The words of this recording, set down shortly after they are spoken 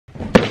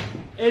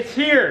It's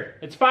here.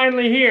 It's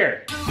finally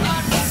here.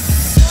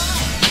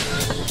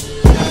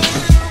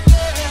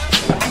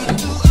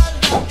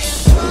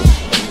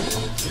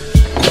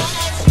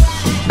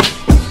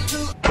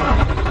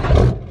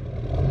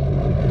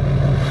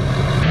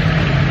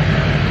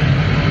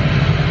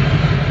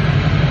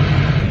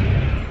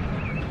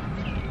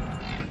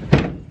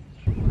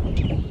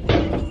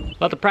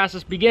 Let the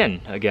process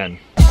begin again.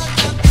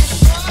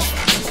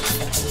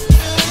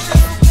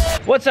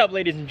 What's up,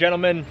 ladies and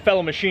gentlemen,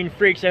 fellow machine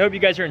freaks? I hope you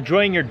guys are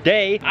enjoying your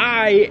day.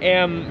 I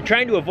am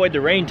trying to avoid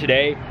the rain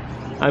today.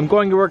 I'm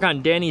going to work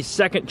on Danny's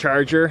second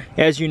charger.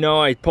 As you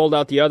know, I pulled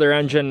out the other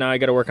engine, now I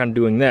gotta work on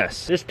doing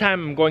this. This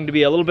time I'm going to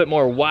be a little bit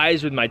more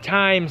wise with my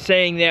time,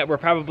 saying that we're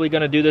probably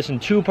gonna do this in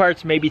 2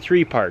 parts, maybe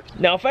 3 parts.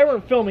 Now, if I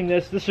weren't filming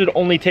this would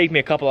only take me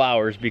a couple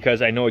hours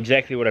because I know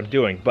exactly what I'm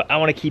doing, but I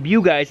wanna keep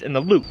you guys in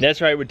the loop.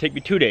 That's why it would take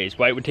me 2 days.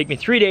 Why it would take me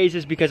 3 days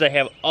is because I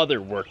have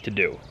other work to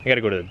do. I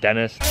gotta go to the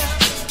dentist.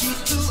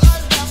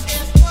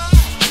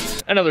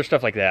 And other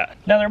stuff like that.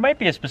 Now, there might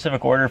be a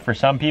specific order for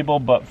some people,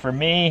 but for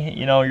me,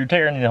 you know, you're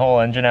tearing the whole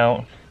engine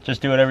out.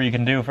 Just do whatever you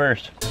can do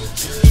first.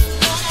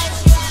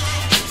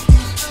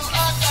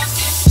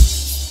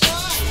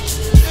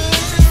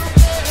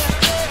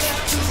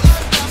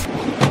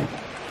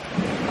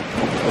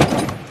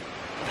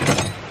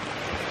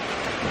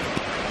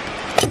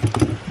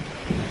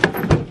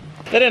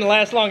 That didn't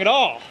last long at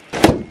all.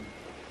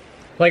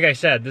 Like I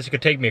said, this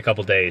could take me a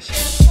couple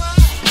days.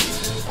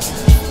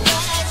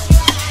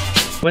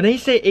 When they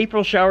say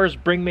April showers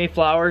bring May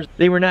flowers,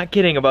 they were not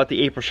kidding about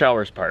the April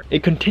showers part.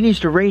 It continues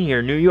to rain here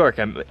in New York.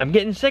 I'm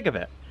getting sick of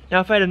it. Now,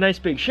 if I had a nice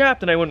big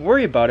shop, then I wouldn't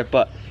worry about it,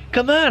 but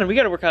come on, we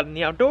gotta work out in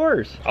the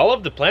outdoors. All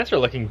of the plants are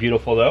looking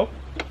beautiful though.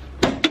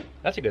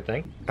 That's a good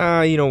thing.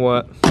 You know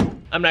what?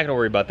 I'm not gonna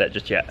worry about that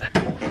just yet.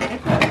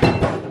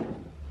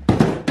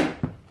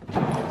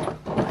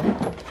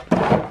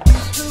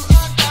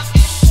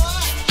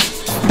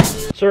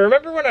 So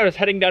remember when I was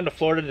heading down to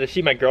Florida to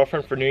see my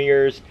girlfriend for New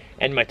Year's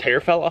and my tire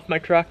fell off my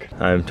truck?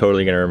 I'm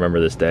totally gonna remember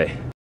this day.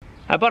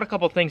 I bought a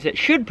couple things that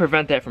should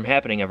prevent that from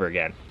happening ever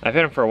again. I've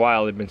had them for a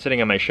while, they've been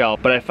sitting on my shelf,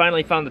 but I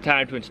finally found the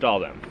time to install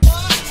them.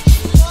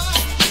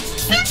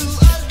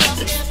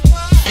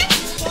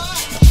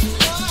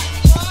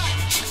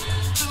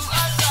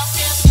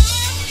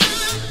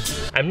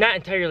 I'm not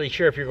entirely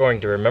sure if you're going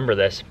to remember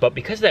this, but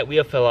because that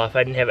wheel fell off,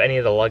 I didn't have any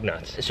of the lug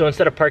nuts. So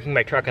instead of parking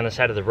my truck on the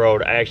side of the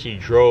road, I actually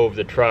drove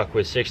the truck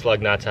with 6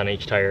 lug nuts on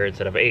each tire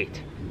instead of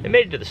 8. It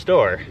made it to the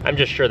store. I'm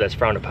just sure that's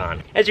frowned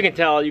upon. As you can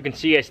tell, you can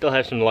see I still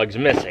have some lugs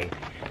missing.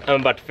 I'm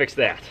about to fix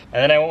that.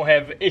 And then I won't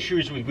have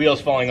issues with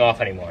wheels falling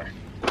off anymore.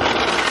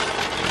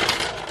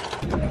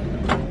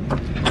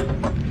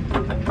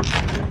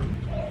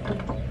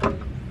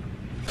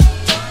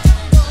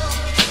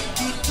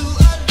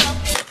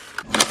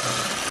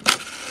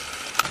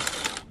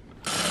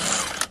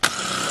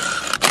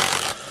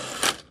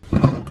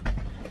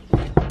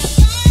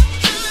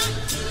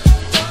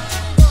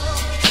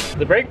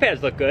 The brake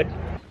pads look good.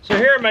 So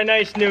here are my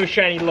nice new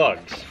shiny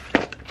lugs.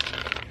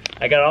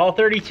 I got all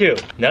 32.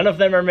 None of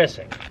them are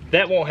missing.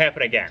 That won't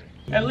happen again.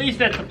 At least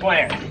that's the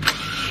plan.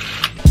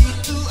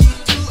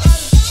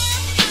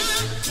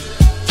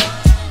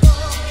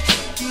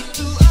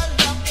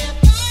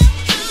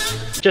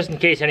 Just in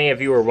case any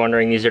of you were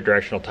wondering, these are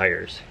directional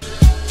tires.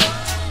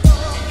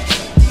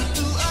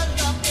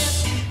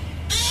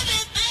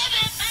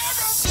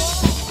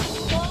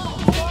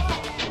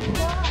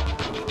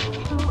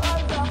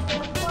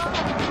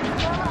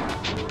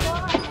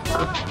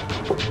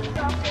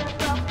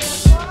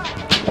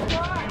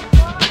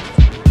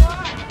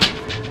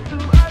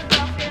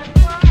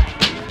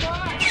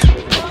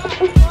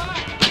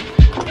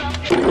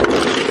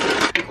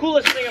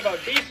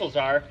 Diesels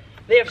are,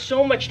 they have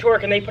so much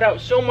torque and they put out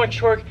so much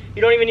torque,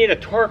 you don't even need a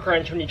torque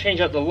wrench when you change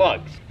out the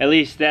lugs. At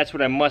least that's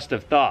what I must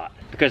have thought,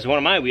 because one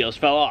of my wheels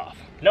fell off.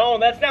 No,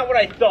 that's not what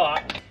I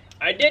thought.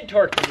 I did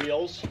torque the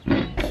wheels.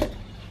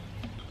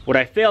 What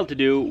I failed to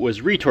do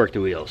was retorque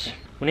the wheels.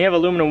 When you have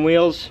aluminum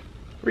wheels,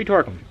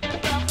 retorque them.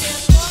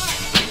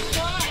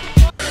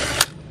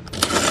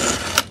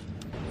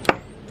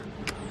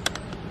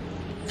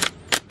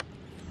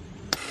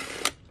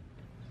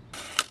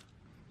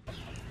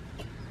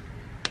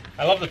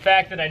 I love the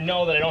fact that I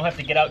know that I don't have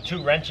to get out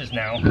 2 wrenches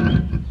now.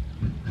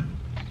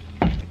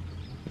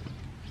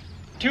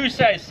 2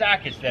 size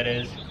sockets, that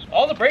is.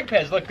 All the brake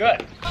pads look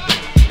good.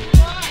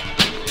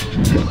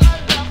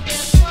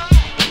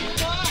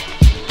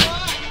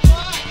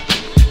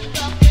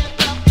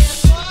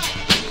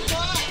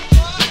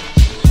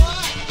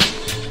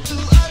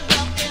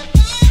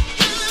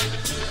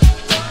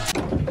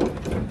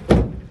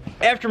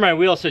 After my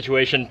wheel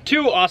situation,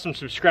 2 awesome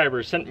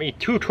subscribers sent me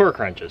 2 torque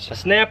wrenches. A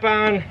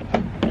snap-on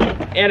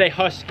and a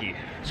Husky.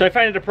 So I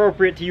find it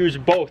appropriate to use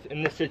both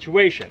in this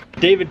situation.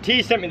 David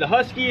T sent me the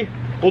Husky.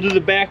 We'll do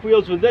the back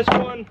wheels with this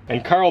one.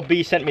 And Carl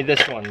B sent me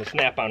this one, the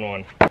snap-on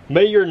one.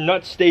 May your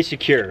nuts stay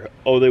secure.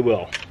 Oh, they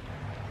will.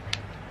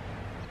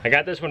 I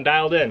got this one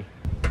dialed in.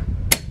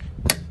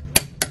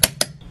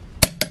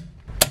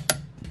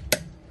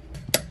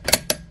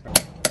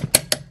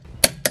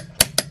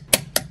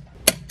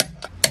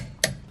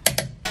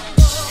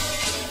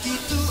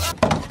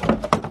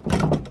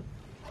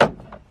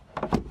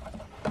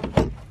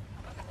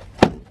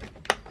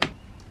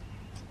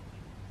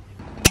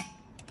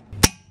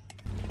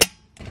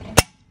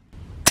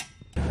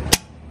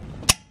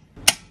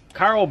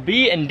 Carl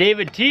B and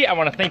David T, I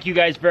want to thank you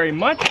guys very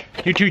much.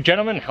 You two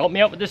gentlemen helped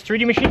me out with this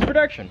 3D Machines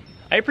production.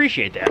 I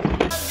appreciate that.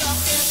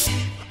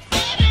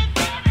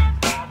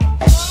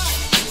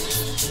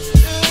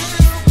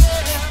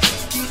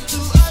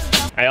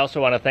 I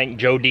also want to thank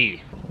Joe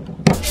D.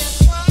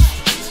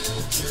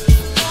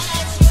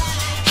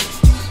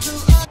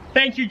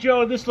 Thank you,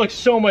 Joe. This looks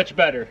so much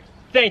better.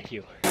 Thank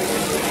you.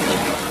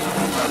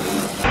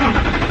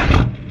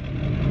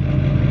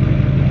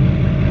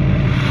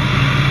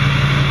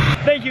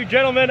 Thank you,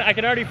 gentlemen. I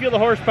can already feel the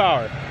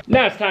horsepower.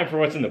 Now it's time for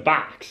what's in the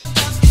box.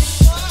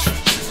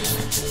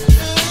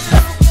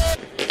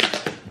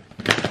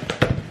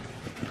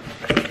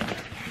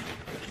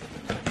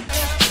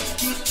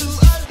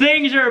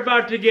 Things are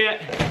about to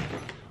get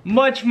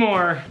much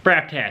more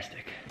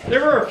braptastic.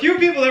 There were a few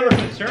people that were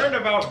concerned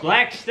about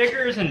black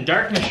stickers and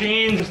dark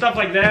machines and stuff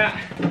like that.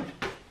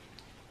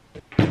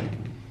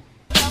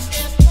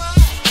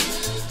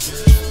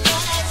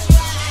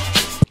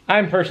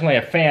 I'm personally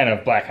a fan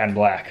of black on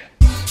black.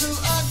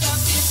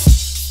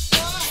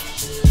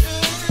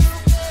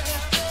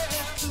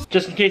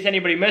 Just in case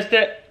anybody missed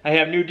it, I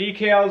have new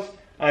decals.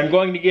 I'm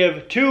going to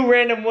give 2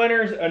 random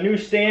winners a new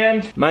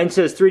stand. Mine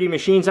says 3D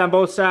Machines on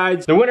both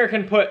sides. The winner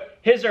can put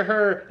his or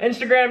her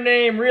Instagram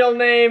name, real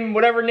name,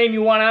 whatever name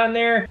you want on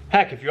there.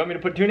 Heck, if you want me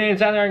to put 2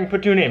 names on there, I can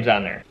put 2 names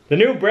on there. The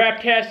new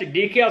Braptastic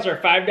decals are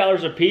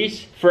 $5 a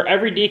piece. For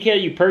every decal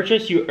you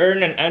purchase, you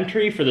earn an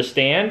entry for the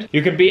stand.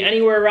 You can be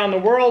anywhere around the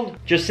world,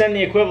 just send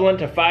the equivalent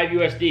to 5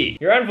 USD.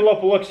 Your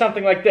envelope will look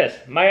something like this.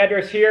 My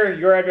address here,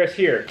 your address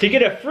here. To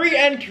get a free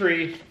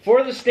entry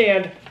for the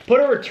stand, put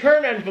a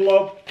return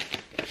envelope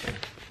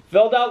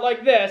filled out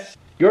like this,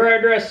 your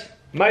address,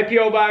 my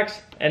P.O.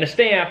 box, and a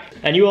stamp,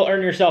 and you will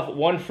earn yourself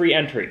 1 free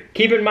entry.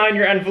 Keep in mind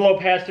your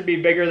envelope has to be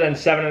bigger than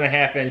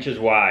 7.5 inches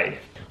wide.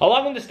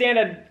 Along with the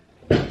stand,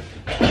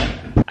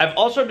 I've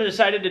also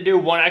decided to do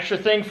one extra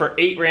thing for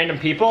 8 random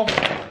people,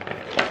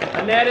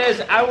 and that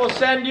is I will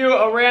send you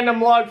a random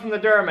lug from the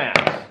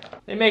Duramax.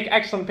 They make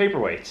excellent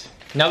paperweights.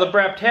 Now the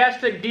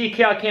Braptastic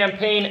decal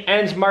campaign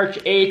ends March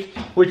 8th,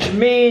 which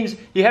means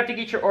you have to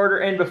get your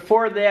order in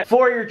before that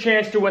for your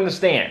chance to win the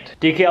stand.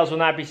 Decals will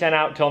not be sent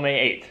out until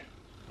May 8th.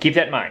 Keep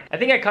that in mind. I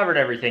think I covered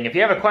everything. If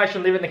you have a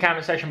question, leave it in the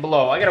comment section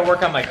below. I gotta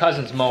work on my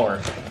cousin's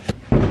mower.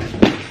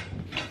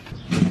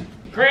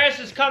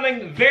 Grass is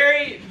coming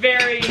very,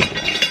 very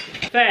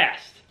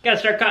fast. Gotta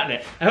start cutting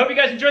it. I hope you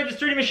guys enjoyed this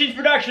 3D Machines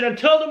production.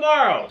 Until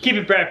tomorrow, keep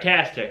it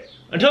Braptastic.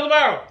 Until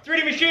tomorrow,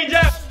 3D Machines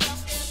out!